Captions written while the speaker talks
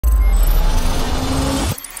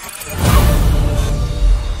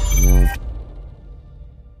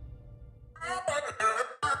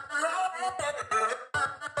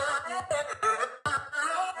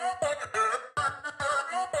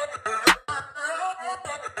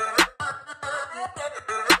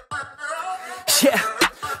Yeah,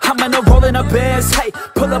 I'm in a roll in a biz, hey.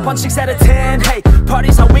 Pull up on 6 out of 10, hey.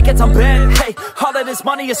 Parties on weekends, I'm bent, hey. All of this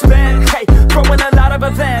money is spent, hey. Throwing a lot of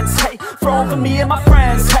events, hey. Throwing for me and my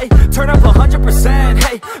friends, hey. Turn up 100%,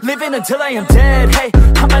 hey. Living until I am dead, hey.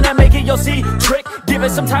 I'm gonna make it, you'll see. Trick, give it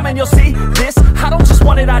some time and you'll see. This, I don't just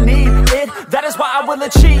want it, I need it. That is why I will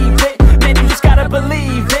achieve it. Man, you just gotta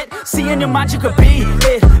believe it. See in your mind you could be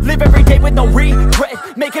it. Live every day with no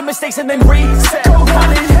regret. Making mistakes and then reset. Go on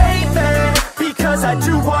and hate me, because I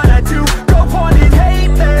do what I do. Go on and hate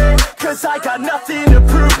me, cause I got nothing to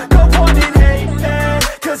prove. Go on and hate me,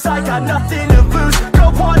 cause I got nothing to lose. Go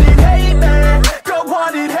on and hate me, go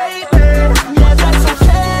on and hate me. Yeah, that's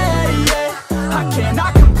okay, yeah. I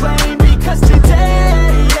cannot complain, because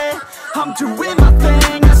today, yeah, I'm doing my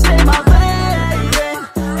thing, I stay my lane,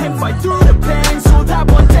 and fight through the pain, so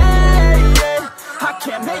that one day, yeah, I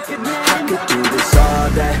can't make a name. I could do this all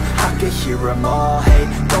day, I could hear them all hate.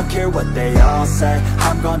 Don't care what they all say,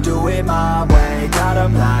 I'm gonna do it my way. Got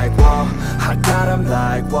them like, whoa, I got them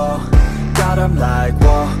like, whoa. Got them like,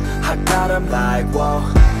 whoa, I got them like, whoa.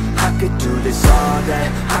 I could do this all day,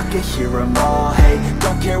 I could hear them all hate.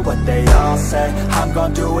 Don't care what they all say, I'm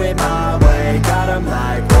gonna do it my way. Got them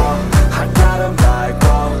like, whoa, I got them like,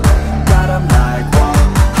 whoa. Got them like, whoa,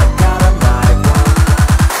 I got them like, whoa.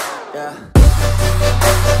 Yeah.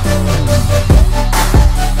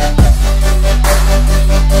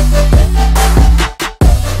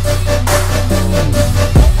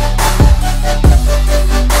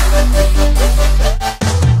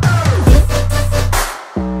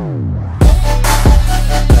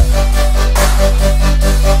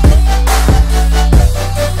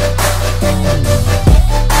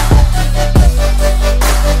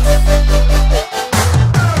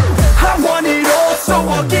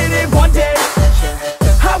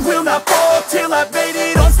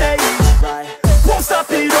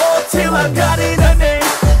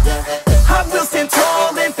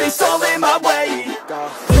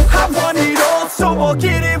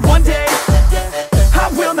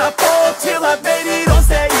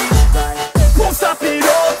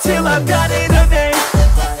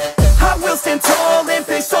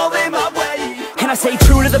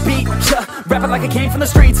 Like I came from the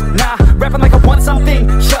streets, nah. Rapping like I want something,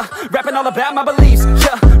 yeah. Rapping all about my beliefs,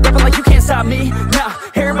 yeah. Rapping like you can't stop me, nah.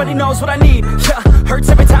 Everybody knows what I need, yeah. Hurts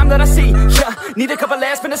every time that I see, yeah. Need a couple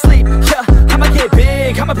last minutes sleep, yeah. I'ma get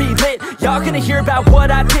big, I'ma be lit. Y'all gonna hear about what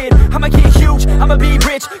I did. I'ma get huge, I'ma be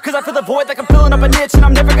rich. Cause I feel the void like I'm filling up a niche. And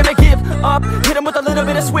I'm never gonna give up, hit 'em with a little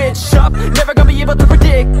bit of switch up. Never gonna be able to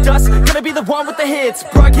predict us. Gonna be the one with the hits,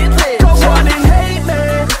 bro, get lit. Go on and hate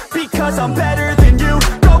me, because I'm better than you.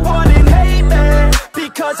 Go on and hate me,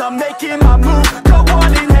 because I'm making my move. Go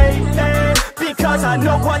on and hate me, because I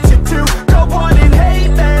know what to do. Go on and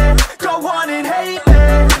hate me, go on and hate me.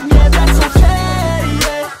 Yeah, that's okay,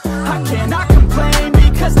 yeah. I cannot complain,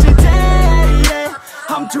 because today, yeah,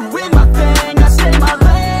 I'm doing my thing, I stay my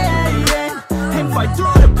lane, and fight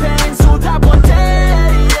through the pain, so that one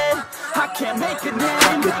day, yeah, I can't make a name.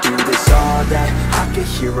 I could do this all day, I could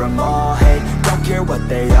hear them all hate. Don't care what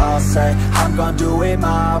they all say, I'm gonna do it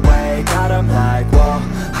my way. Got them like, whoa,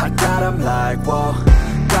 I got them like, whoa.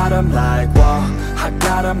 Got them like, whoa, I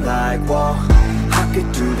got them like, whoa. I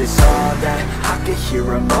could do this all day, I could hear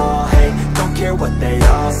them all hate. Don't care what they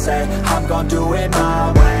all say, I'm gonna do it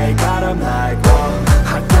my way. Got them like, whoa,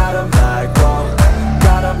 I got them like, whoa.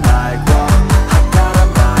 Got them like, whoa, I got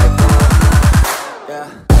them like, whoa. Yeah.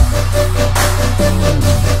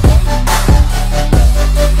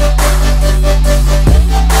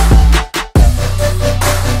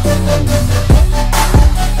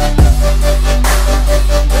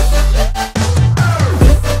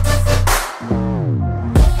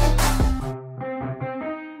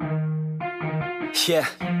 Yeah,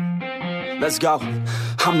 let's go.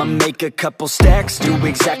 I'ma make a couple stacks, do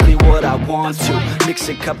exactly what I want to. Mix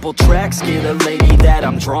a couple tracks, get a lady that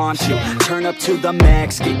I'm drawn to. Turn up to the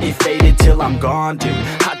max, get me faded till I'm gone, dude.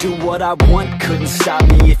 I do what I want, couldn't stop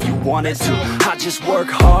me if you wanted to. I just work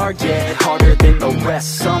hard, yeah, harder than the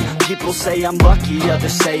rest. Some people say I'm lucky,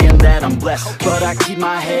 others saying that I'm blessed. But I keep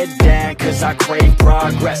my head down, cause I crave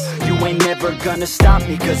progress. You ain't never gonna stop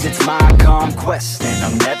me, cause it's my conquest. And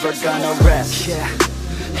I'm never gonna rest, yeah.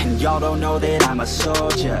 And y'all don't know that I'm a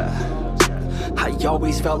soldier. I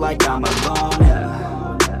always felt like I'm alone,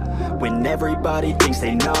 yeah. When everybody thinks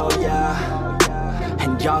they know, yeah.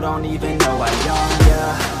 And y'all don't even know I own,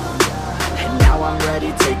 yeah. And now I'm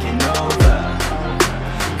ready taking over,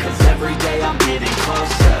 cause every day I'm getting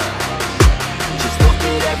closer. Just look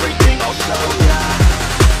at everything I'll show ya.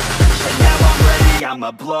 And now I'm ready,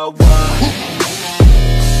 I'ma blow up.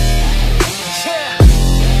 Yeah.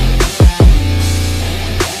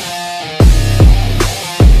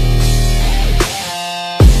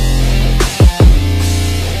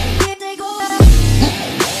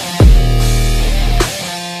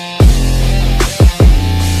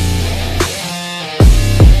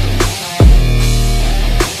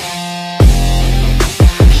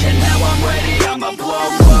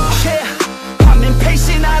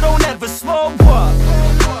 Slow up,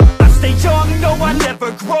 I stay young, no I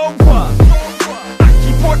never grow up. I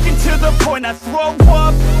keep working to the point I throw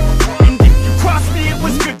up. And if you cross me, it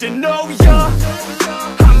was good to know ya.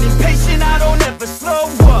 I'm impatient, I don't ever slow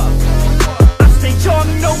up. I stay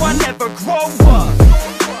young, no I never grow up.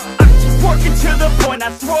 I keep working to the point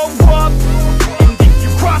I throw up. And if you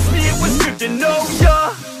cross me, it was good to know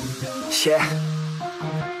ya.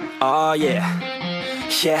 Yeah, oh yeah,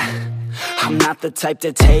 yeah. I'm not the type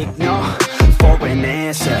to take no for an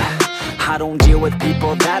answer. I don't deal with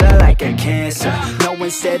people that are like a cancer. No,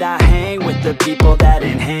 instead I hang with the people that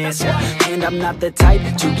enhance ya. And I'm not the type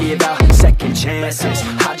to give out second chances.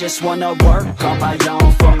 I just wanna work on my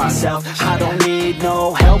own for myself. I don't need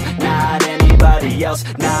no help, not anybody else.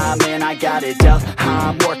 Nah man, I got it dealt.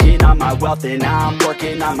 I'm working on my wealth and I'm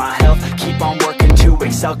working on my health. Keep on working to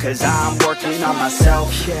excel, cause I'm working on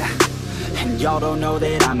myself. Yeah. And y'all don't know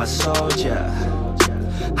that I'm a soldier.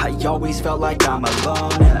 I always felt like I'm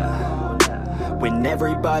alone, yeah. When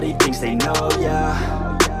everybody thinks they know ya.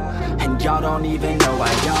 And y'all don't even know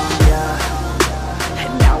I own ya.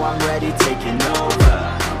 And now I'm ready taking over.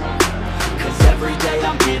 Cause every day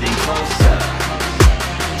I'm getting closer.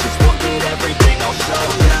 Just look at everything I'll show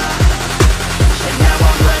ya. And now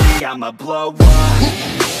I'm ready, I'ma blow up.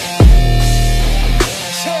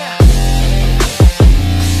 Yeah.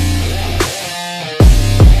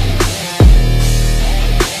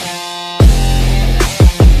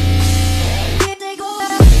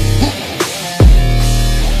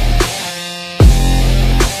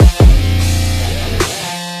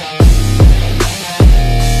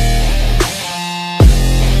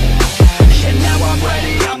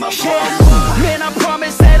 Man, I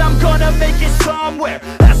promise that I'm gonna make it somewhere.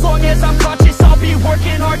 As long as I'm conscious, I'll be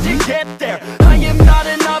working hard to get there. I am not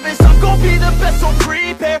a novice, I'm gonna be the best, so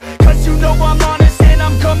prepare. Cause you know I'm honest and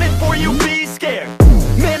I'm coming for you, be scared.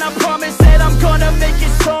 Man, I promise that I'm gonna make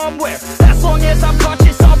it somewhere. As long as I'm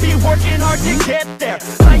conscious, I'll be working hard to get there.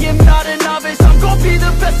 I am not a novice, I'm gonna be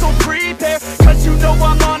the best, so prepare. Cause you know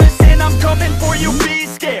I'm honest and I'm coming for you, be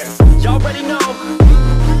scared. Y'all already know.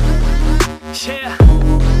 Yeah.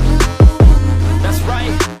 That's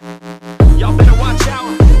right, y'all better watch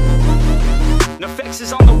out. NFX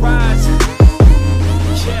is on the rise.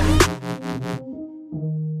 Yeah.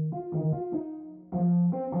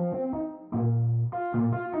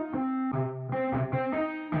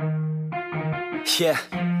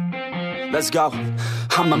 Yeah, let's go.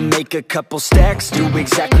 I'ma make a couple stacks, do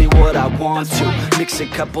exactly what I want to. Mix a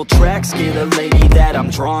couple tracks, get a lady that I'm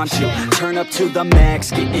drawn to. Turn up to the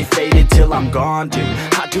max, get me faded till I'm gone, dude.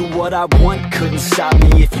 I do what I want, couldn't stop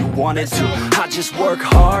me if you wanted to. I just work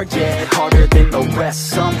hard, yeah, harder than the rest.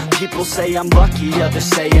 Some people say I'm lucky, others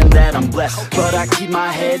saying that I'm blessed. But I keep my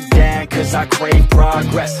head down, cause I crave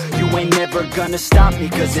progress. You ain't never gonna stop me,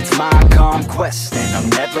 cause it's my conquest. And I'm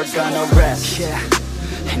never gonna rest, yeah.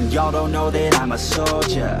 And y'all don't know that I'm a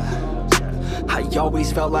soldier. I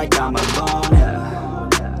always felt like I'm alone,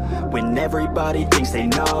 yeah. When everybody thinks they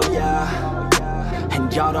know ya.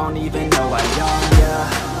 And y'all don't even know I own ya.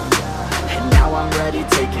 And now I'm ready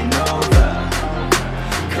taking over.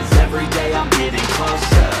 Cause every day I'm getting closer.